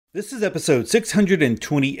This is episode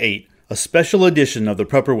 628, a special edition of the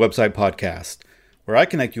Prepper Website Podcast, where I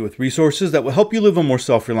connect you with resources that will help you live a more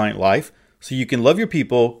self-reliant life so you can love your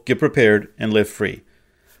people, get prepared, and live free.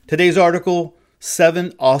 Today's article,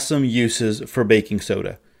 7 Awesome Uses for Baking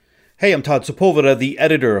Soda. Hey, I'm Todd Sepulveda, the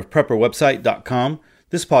editor of PrepperWebsite.com.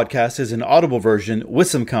 This podcast is an audible version with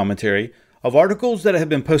some commentary of articles that have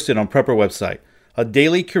been posted on Prepper Website, a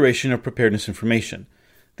daily curation of preparedness information.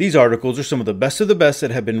 These articles are some of the best that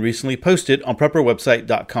have been recently posted on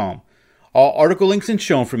PrepperWebsite.com. All article links and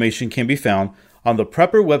show information can be found on the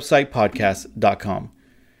PrepperWebsitePodcast.com.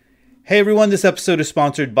 Hey everyone, this episode is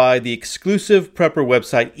sponsored by the exclusive Prepper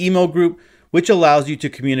Website email group, which allows you to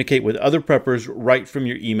communicate with other preppers right from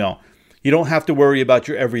your email. You don't have to worry about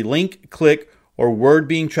your every link, click, or word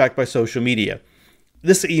being tracked by social media.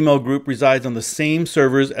 This email group resides on the same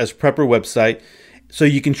servers as Prepper Website, so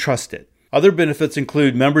you can trust it. Other benefits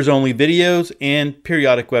include members-only videos and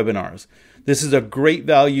periodic webinars. This is a great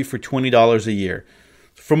value for $20 a year.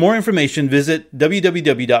 For more information, visit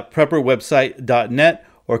www.prepperwebsite.net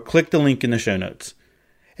or click the link in the show notes.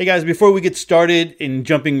 Hey guys, before we get started and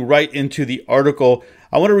jumping right into the article,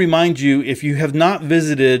 I want to remind you, if you have not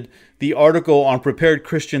visited the article on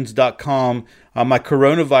preparedchristians.com, my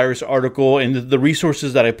coronavirus article and the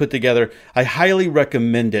resources that I put together, I highly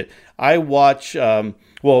recommend it. I watch...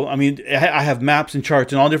 I have maps and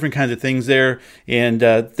charts and all different kinds of things there and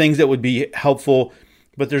things that would be helpful.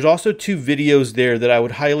 But there's also 2 videos there that I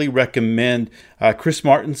would highly recommend. Chris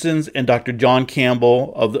Martinson's and Dr. John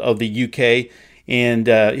Campbell of the UK. And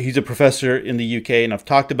he's a professor in the UK, and I've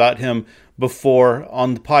talked about him before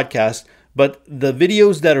on the podcast. But the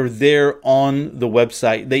videos that are there on the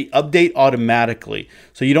website, they update automatically.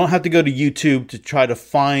 So you don't have to go to YouTube to try to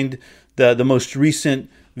find the most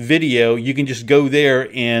recent video. You can just go there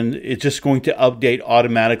and it's just going to update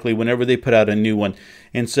automatically whenever they put out a new one.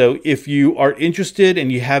 And so if you are interested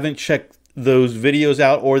and you haven't checked those videos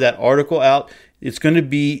out or that article out, it's going to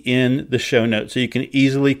be in the show notes, so you can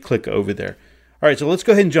easily click over there. All right, so let's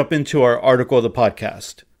go ahead and jump into our article of the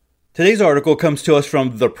podcast. Today's article comes to us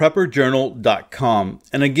from theprepperjournal.com.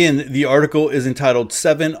 And again, the article is entitled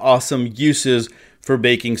 7 Awesome Uses for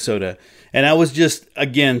Baking Soda. And I was just,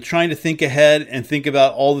 again, trying to think ahead and think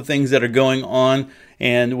about all the things that are going on.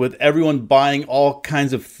 And with everyone buying all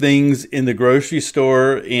kinds of things in the grocery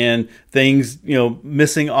store and things,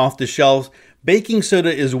 missing off the shelves, baking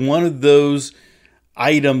soda is one of those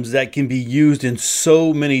items that can be used in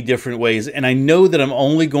so many different ways. And I know that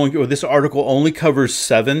this article only covers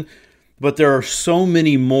 7, but there are so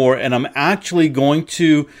many more. And I'm actually going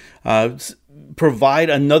to provide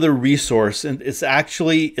another resource, and it's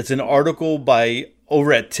an article by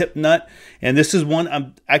over at TipNut, and this is one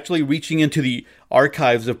I'm actually reaching into the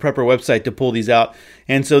archives of Prepper Website to pull these out.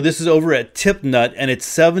 And so this is over at TipNut, and it's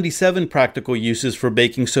 77 practical uses for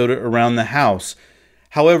baking soda around the house.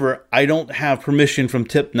 However, I don't have permission from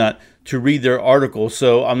TipNut to read their article,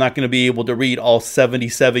 so I'm not going to be able to read all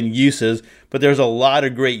 77 uses, but there's a lot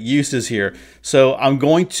of great uses here. So I'm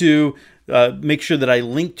going to make sure that I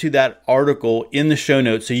link to that article in the show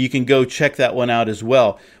notes so you can go check that one out as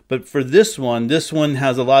well. But for this one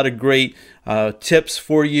has a lot of great tips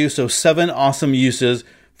for you. So 7 awesome uses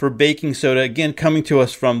for baking soda. Again, coming to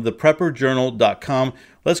us from theprepperjournal.com.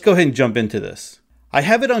 Let's go ahead and jump into this. I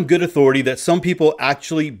have it on good authority that some people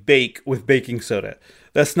actually bake with baking soda.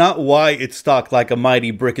 That's not why it's stocked like a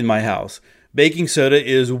mighty brick in my house. Baking soda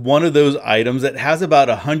is one of those items that has about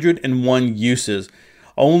 101 uses.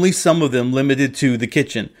 Only some of them limited to the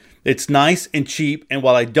kitchen. It's nice and cheap, and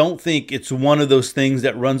while I don't think it's one of those things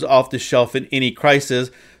that runs off the shelf in any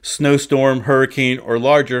crisis, snowstorm, hurricane, or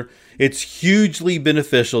larger, it's hugely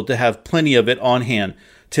beneficial to have plenty of it on hand.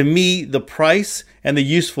 To me, the price and the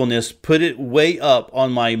usefulness put it way up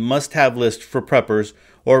on my must-have list for preppers,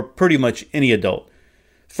 or pretty much any adult.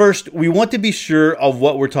 First, we want to be sure of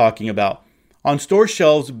what we're talking about. On store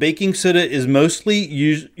shelves, baking soda is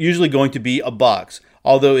usually going to be a box,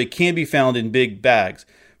 although it can be found in big bags.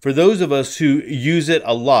 For those of us who use it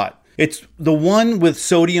a lot, it's the one with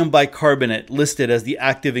sodium bicarbonate listed as the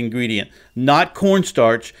active ingredient, not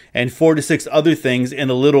cornstarch and 4 to 6 other things in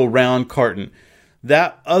a little round carton.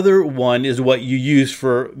 That other one is what you use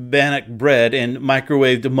for bannock bread and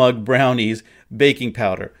microwaved mug brownies, baking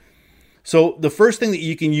powder. So the first thing that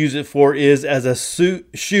you can use it for is as a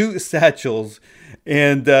shoe satchels.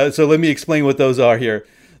 And so let me explain what those are here.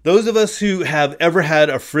 Those of us who have ever had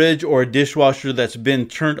a fridge or a dishwasher that's been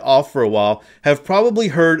turned off for a while have probably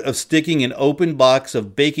heard of sticking an open box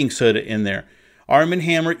of baking soda in there. Arm &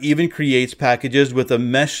 Hammer even creates packages with a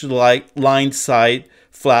mesh-lined side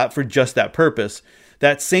flap for just that purpose.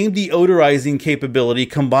 That same deodorizing capability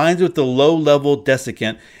combines with the low-level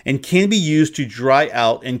desiccant and can be used to dry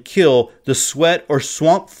out and kill the sweat or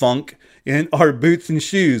swamp funk in our boots and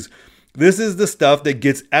shoes. This is the stuff that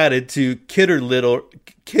gets added to kitty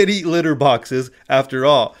litter boxes after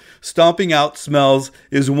all. Stomping out smells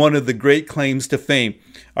is one of the great claims to fame.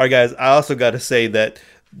 All right, guys, I also got to say that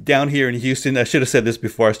down here in Houston, I should have said this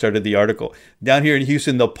before I started the article. Down here in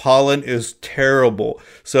Houston, the pollen is terrible.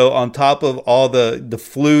 So on top of all the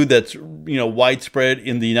flu that's widespread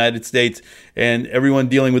in the United States and everyone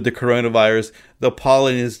dealing with the coronavirus, the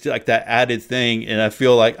pollen is like that added thing, and I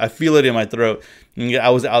feel it in my throat. I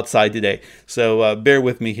was outside today, so bear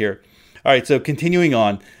with me here. All right, so continuing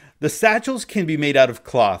on. The satchels can be made out of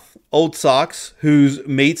cloth, old socks whose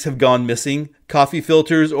mates have gone missing, coffee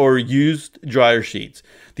filters, or used dryer sheets.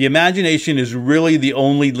 The imagination is really the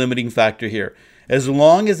only limiting factor here. As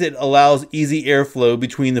long as it allows easy airflow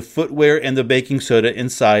between the footwear and the baking soda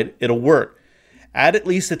inside, it'll work. Add at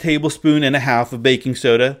least 1.5 tablespoons of baking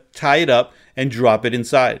soda, tie it up, and drop it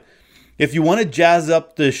inside. If you want to jazz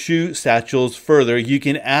up the shoe satchels further, you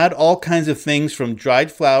can add all kinds of things from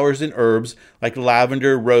dried flowers and herbs like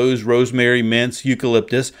lavender, rose, rosemary, mints,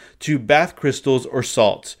 eucalyptus, to bath crystals or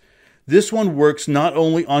salts. This one works not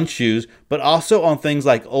only on shoes, but also on things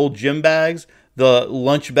like old gym bags, the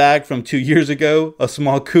lunch bag from 2 years ago, a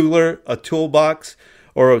small cooler, a toolbox,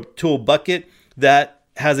 or a tool bucket that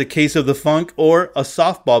has a case of the funk, or a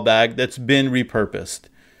softball bag that's been repurposed.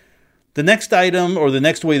 The next item, or the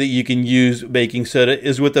next way that you can use baking soda,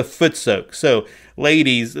 is with a foot soak. So,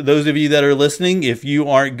 ladies, those of you that are listening, if you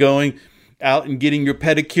aren't going out and getting your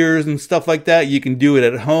pedicures and stuff like that, you can do it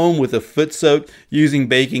at home with a foot soak using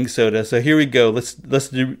baking soda. So here we go. Let's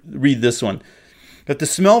read this one. If the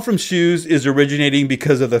smell from shoes is originating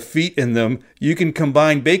because of the feet in them, you can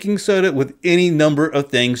combine baking soda with any number of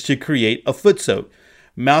things to create a foot soak.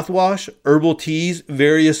 Mouthwash, herbal teas,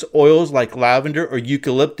 various oils like lavender or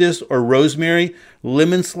eucalyptus or rosemary,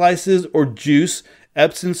 lemon slices or juice,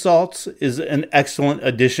 Epsom salts is an excellent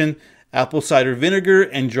addition. Apple cider vinegar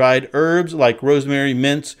and dried herbs like rosemary,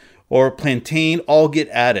 mints, or plantain all get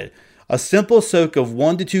added. A simple soak of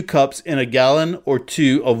 1 to 2 cups in a gallon or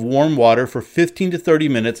 2 of warm water for 15 to 30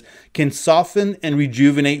 minutes can soften and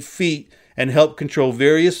rejuvenate feet and help control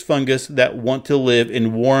various fungus that want to live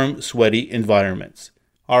in warm, sweaty environments.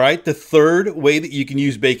 All right, the third way that you can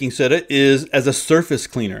use baking soda is as a surface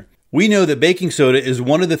cleaner. We know that baking soda is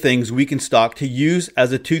one of the things we can stock to use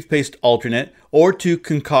as a toothpaste alternate or to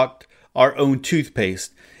concoct our own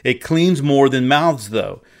toothpaste. It cleans more than mouths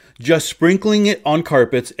though. Just sprinkling it on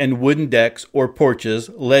carpets and wooden decks or porches,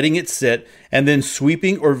 letting it sit, and then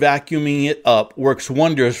sweeping or vacuuming it up works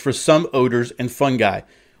wonders for some odors and fungi.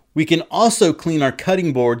 We can also clean our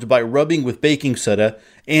cutting boards by rubbing with baking soda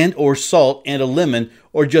and or salt and a lemon,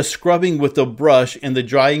 or just scrubbing with a brush and the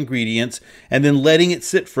dry ingredients and then letting it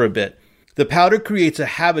sit for a bit. The powder creates a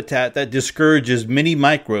habitat that discourages many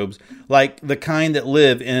microbes, like the kind that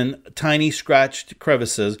live in tiny scratched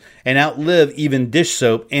crevices and outlive even dish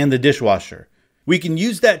soap and the dishwasher. We can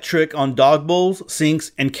use that trick on dog bowls,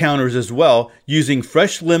 sinks, and counters as well, using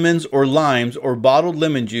fresh lemons or limes or bottled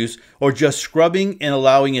lemon juice, or just scrubbing and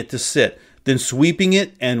allowing it to sit, then sweeping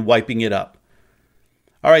it and wiping it up.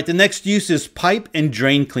 All right, the next use is pipe and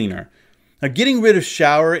drain cleaner. Now, getting rid of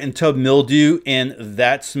shower and tub mildew and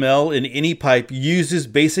that smell in any pipe uses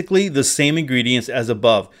basically the same ingredients as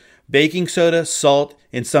above: baking soda, salt,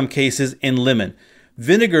 in some cases, and lemon.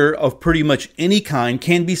 Vinegar of pretty much any kind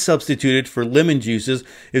can be substituted for lemon juices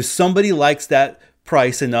if somebody likes that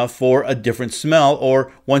price enough for a different smell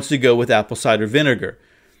or wants to go with apple cider vinegar.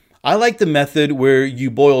 I like the method where you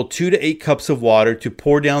boil 2 to 8 cups of water to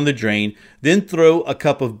pour down the drain, then throw a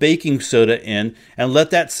cup of baking soda in and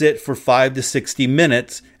let that sit for 5 to 60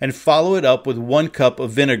 minutes, and follow it up with 1 cup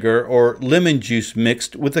of vinegar or lemon juice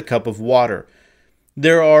mixed with a cup of water.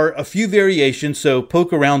 There are a few variations, so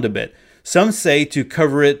poke around a bit. Some say to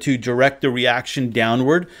cover it to direct the reaction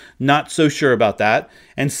downward, not so sure about that.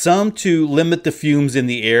 And some to limit the fumes in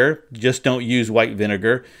the air, just don't use white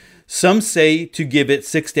vinegar. Some say to give it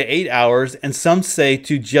 6 to 8 hours, and some say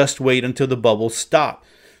to just wait until the bubbles stop.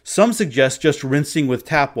 Some suggest just rinsing with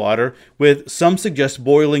tap water, with some suggest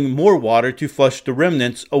boiling more water to flush the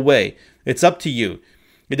remnants away. It's up to you.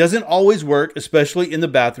 It doesn't always work, especially in the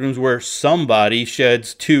bathrooms where somebody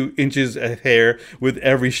sheds 2 inches of hair with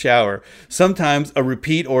every shower. Sometimes a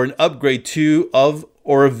repeat or an upgrade of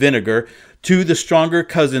vinegar to the stronger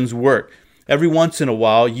cousins work. Every once in a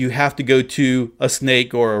while, you have to go to a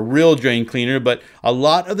snake or a real drain cleaner, but a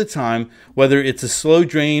lot of the time, whether it's a slow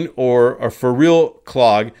drain or a for real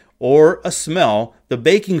clog or a smell, the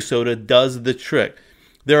baking soda does the trick.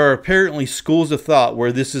 There are apparently schools of thought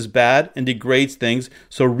where this is bad and degrades things,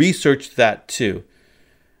 so research that too.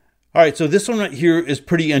 All right, so this one right here is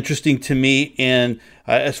pretty interesting to me, and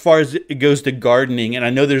as far as it goes to gardening, and I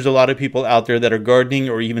know there's a lot of people out there that are gardening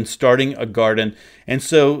or even starting a garden, and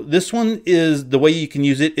so this one is, the way you can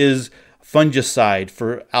use it is fungicide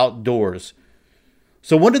for outdoors.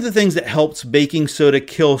 So one of the things that helps baking soda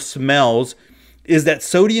kill smells is that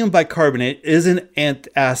sodium bicarbonate is an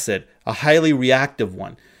antacid, a highly reactive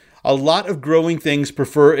one. A lot of growing things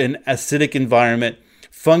prefer an acidic environment.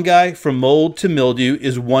 Fungi, from mold to mildew,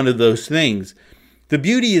 is one of those things. The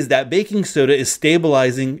beauty is that baking soda is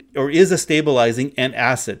stabilizing, or is a stabilizing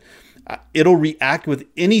antacid. It'll react with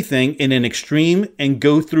anything in an extreme and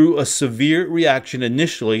go through a severe reaction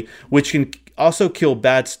initially, which can also kill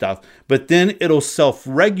bad stuff, but then it'll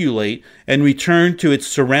self-regulate and return to its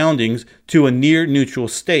surroundings to a near neutral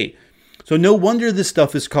state. So no wonder this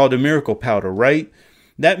stuff is called a miracle powder, right?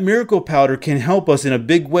 That miracle powder can help us in a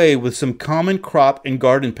big way with some common crop and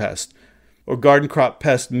garden pests, or garden crop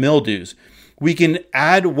pest mildews. We can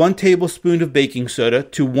add 1 tablespoon of baking soda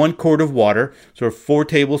to 1 quart of water, so 4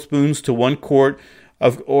 tablespoons to 1 quart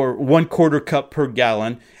of, or 1/4 cup per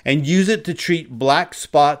gallon, and use it to treat black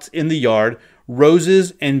spots in the yard,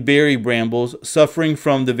 roses and berry brambles suffering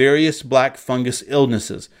from the various black fungus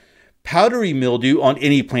illnesses. Powdery mildew on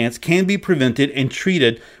any plants can be prevented and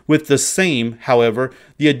treated with the same. However,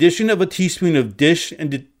 the addition of a teaspoon of dish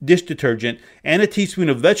detergent and a teaspoon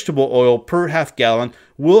of vegetable oil per half gallon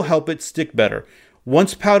will help it stick better.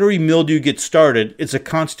 Once powdery mildew gets started, it's a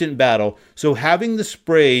constant battle, so having the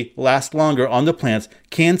spray last longer on the plants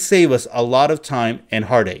can save us a lot of time and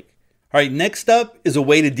heartache. All right, next up is a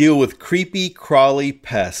way to deal with creepy, crawly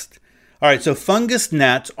pests. All right, so fungus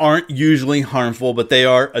gnats aren't usually harmful, but they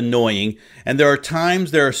are annoying. And there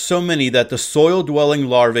are so many that the soil-dwelling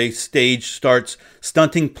larvae stage starts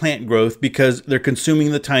stunting plant growth because they're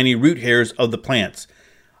consuming the tiny root hairs of the plants.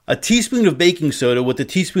 A teaspoon of baking soda with a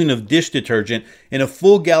teaspoon of dish detergent in a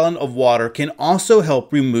full gallon of water can also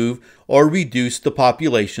help remove or reduce the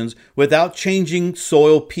populations without changing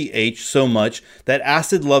soil pH so much that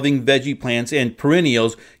acid-loving veggie plants and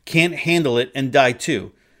perennials can't handle it and die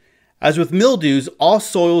too. As with mildews, all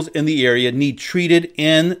soils in the area need treated,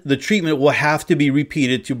 and the treatment will have to be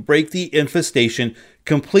repeated to break the infestation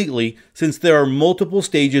completely, since there are multiple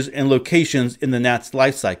stages and locations in the gnat's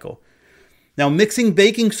life cycle. Now, mixing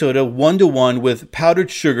baking soda 1-to-1 with powdered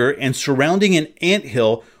sugar and surrounding an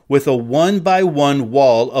anthill with a 1-by-1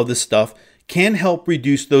 wall of the stuff can help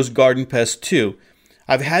reduce those garden pests too.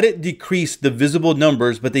 I've had it decrease the visible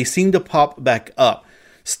numbers, but they seem to pop back up.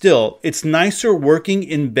 Still, it's nicer working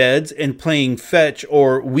in beds and playing fetch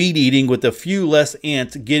or weed eating with a few less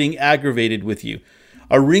ants getting aggravated with you.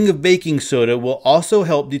 A ring of baking soda will also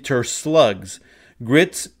help deter slugs.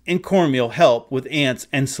 Grits and cornmeal help with ants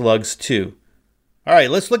and slugs too. All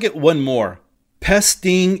right, let's look at one more. Pest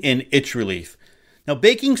sting and itch relief. Now,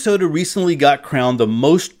 baking soda recently got crowned the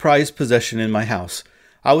most prized possession in my house.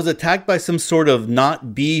 I was attacked by some sort of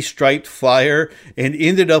not bee-striped flyer and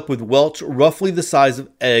ended up with welts roughly the size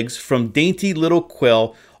of eggs, from dainty little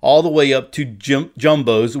quail all the way up to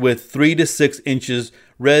jumbos with 3 to 6 inches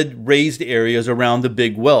red raised areas around the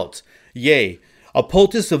big welts. Yay! A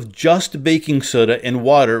poultice of just baking soda and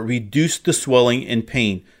water reduced the swelling and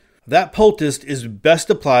pain. That poultice is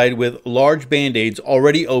best applied with large band-aids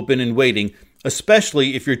already open and waiting,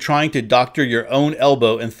 especially if you're trying to doctor your own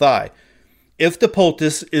elbow and thigh. If the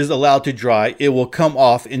poultice is allowed to dry, it will come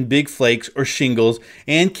off in big flakes or shingles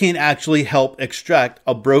and can actually help extract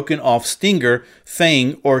a broken off stinger,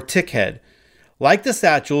 fang, or tick head. Like the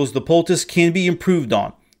satchels, the poultice can be improved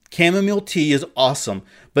on. Chamomile tea is awesome,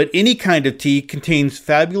 but any kind of tea contains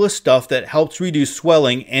fabulous stuff that helps reduce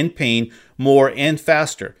swelling and pain more and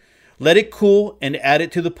faster. Let it cool and add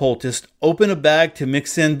it to the poultice. Open a bag to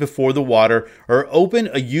mix in before the water, or open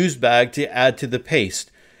a used bag to add to the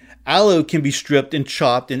paste. Aloe can be stripped and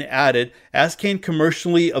chopped and added, as can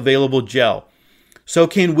commercially available gel. So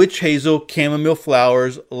can witch hazel, chamomile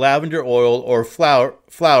flowers, lavender oil, or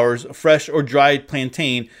flowers, fresh or dried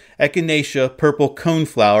plantain, echinacea, purple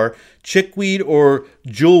coneflower, chickweed or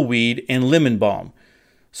jewelweed, and lemon balm.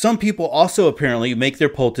 Some people also apparently make their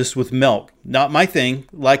poultice with milk. Not my thing.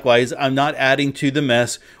 Likewise, I'm not adding to the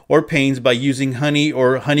mess or pains by using honey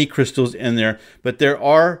or honey crystals in there, but there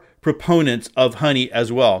are proponents of honey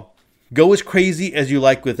as well. Go as crazy as you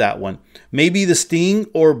like with that one. Maybe the sting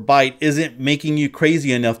or bite isn't making you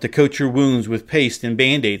crazy enough to coat your wounds with paste and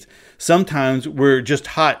band-aids. Sometimes we're just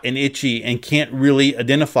hot and itchy and can't really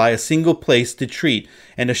identify a single place to treat,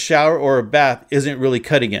 and a shower or a bath isn't really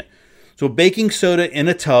cutting it. So baking soda in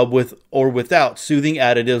a tub with or without soothing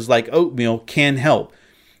additives like oatmeal can help.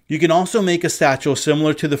 You can also make a satchel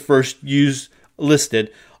similar to the first use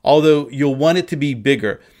listed, although you'll want it to be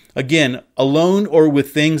bigger. Again, alone or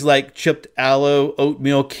with things like chipped aloe,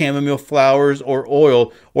 oatmeal, chamomile flowers, or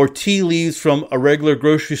oil, or tea leaves from a regular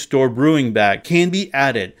grocery store brewing bag can be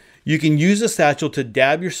added. You can use a satchel to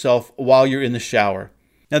dab yourself while you're in the shower.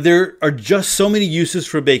 Now, there are just so many uses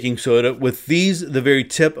for baking soda, with these the very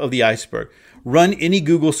tip of the iceberg. Run any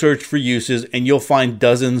Google search for uses and you'll find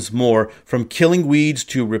dozens more, from killing weeds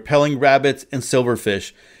to repelling rabbits and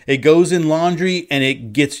silverfish. It goes in laundry and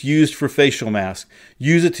it gets used for facial masks.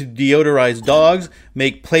 Use it to deodorize dogs,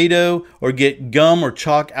 make Play-Doh, or get gum or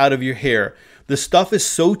chalk out of your hair. The stuff is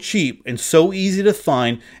so cheap and so easy to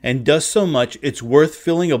find and does so much, it's worth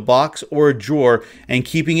filling a box or a drawer and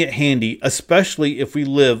keeping it handy, especially if we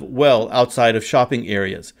live well outside of shopping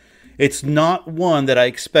areas. It's not one that I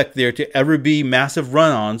expect there to ever be massive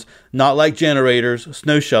run-ons, not like generators,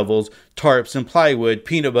 snow shovels, tarps and plywood,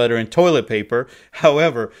 peanut butter and toilet paper.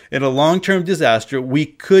 However, in a long-term disaster, we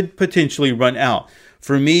could potentially run out.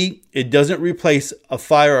 For me, it doesn't replace a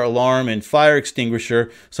fire alarm and fire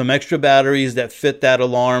extinguisher, some extra batteries that fit that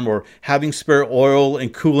alarm, or having spare oil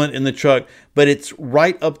and coolant in the truck, but it's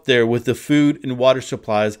right up there with the food and water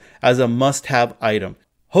supplies as a must-have item.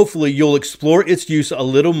 Hopefully, you'll explore its use a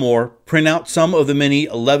little more, print out some of the many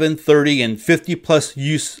 11, 30, and 50 plus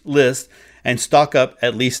use lists, and stock up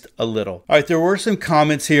at least a little. All right, there were some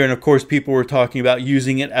comments here, and of course, people were talking about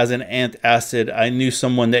using it as an antacid. I knew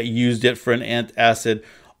someone that used it for an antacid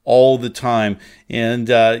all the time, and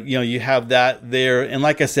you have that there. And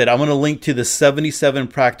like I said, I'm going to link to the 77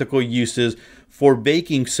 practical uses for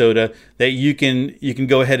baking soda that you can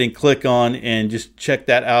go ahead and click on and just check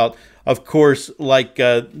that out. Of course, like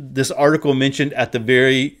this article mentioned at the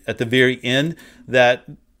very end, that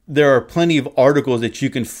there are plenty of articles that you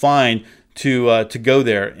can find to go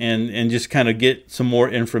there and just kind of get some more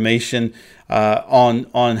information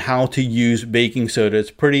on how to use baking soda. It's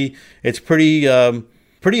pretty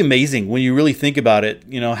amazing when you really think about it.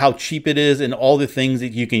 You know how cheap it is and all the things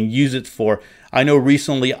that you can use it for. I know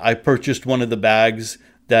recently I purchased one of the bags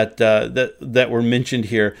that were mentioned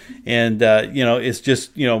here, and it's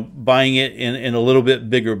just buying it in a little bit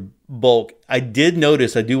bigger bulk. I do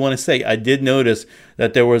want to say I did notice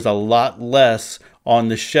that there was a lot less on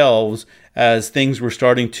the shelves as things were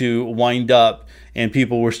starting to wind up and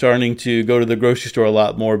people were starting to go to the grocery store a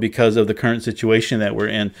lot more because of the current situation that we're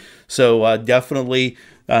in. So definitely,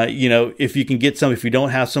 if you can get some, if you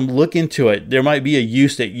don't have some, look into it. There might be a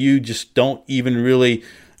use that you just don't even really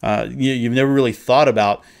you've never really thought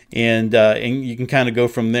about, and you can kind of go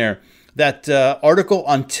from there. That article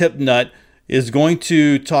on Tip Nut is going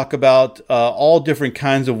to talk about all different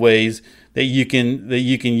kinds of ways that you can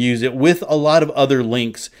use it, with a lot of other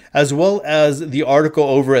links, as well as the article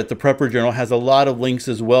over at the Prepper Journal has a lot of links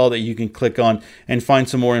as well that you can click on and find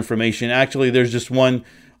some more information. Actually, there's just one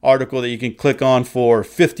article that you can click on for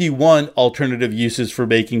 51 alternative uses for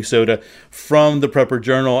baking soda from the Prepper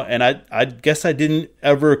Journal, and I guess I didn't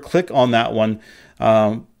ever click on that one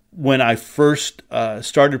when I first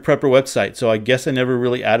started Prepper website, so I guess I never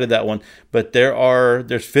really added that one. But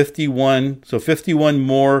there's 51, so 51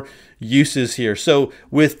 more uses here. So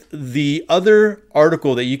with the other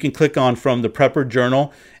article that you can click on from the Prepper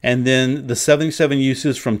Journal, and then the 77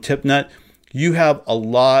 uses from TipNut, you have a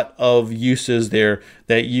lot of uses there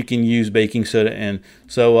that you can use baking soda in.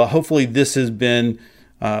 So hopefully this has been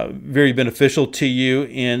very beneficial to you.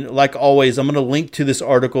 And like always, I'm going to link to this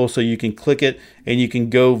article so you can click it and you can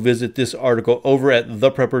go visit this article over at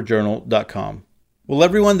theprepperjournal.com. Well,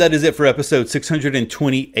 everyone, that is it for episode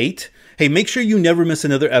 628. Hey, make sure you never miss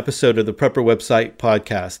another episode of the Prepper Website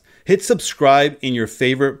podcast. Hit subscribe in your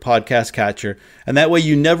favorite podcast catcher, and that way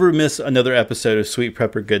you never miss another episode of Sweet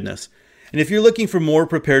Prepper Goodness. And if you're looking for more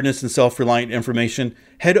preparedness and self-reliant information,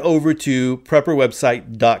 head over to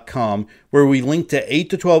prepperwebsite.com, where we link to 8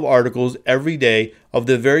 to 12 articles every day of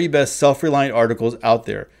the very best self-reliant articles out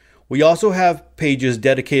there. We also have pages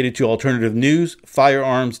dedicated to alternative news,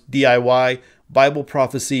 firearms, DIY, Bible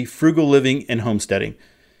prophecy, frugal living, and homesteading.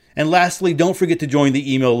 And lastly, don't forget to join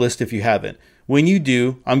the email list if you haven't. When you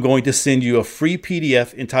do, I'm going to send you a free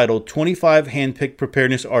PDF entitled 25 Handpicked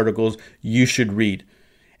Preparedness Articles You Should Read.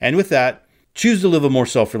 And with that, choose to live a more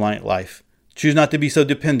self-reliant life. Choose not to be so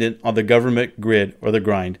dependent on the government, grid, or the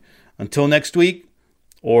grind. Until next week,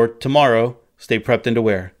 or tomorrow, stay prepped and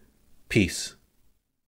aware. Peace.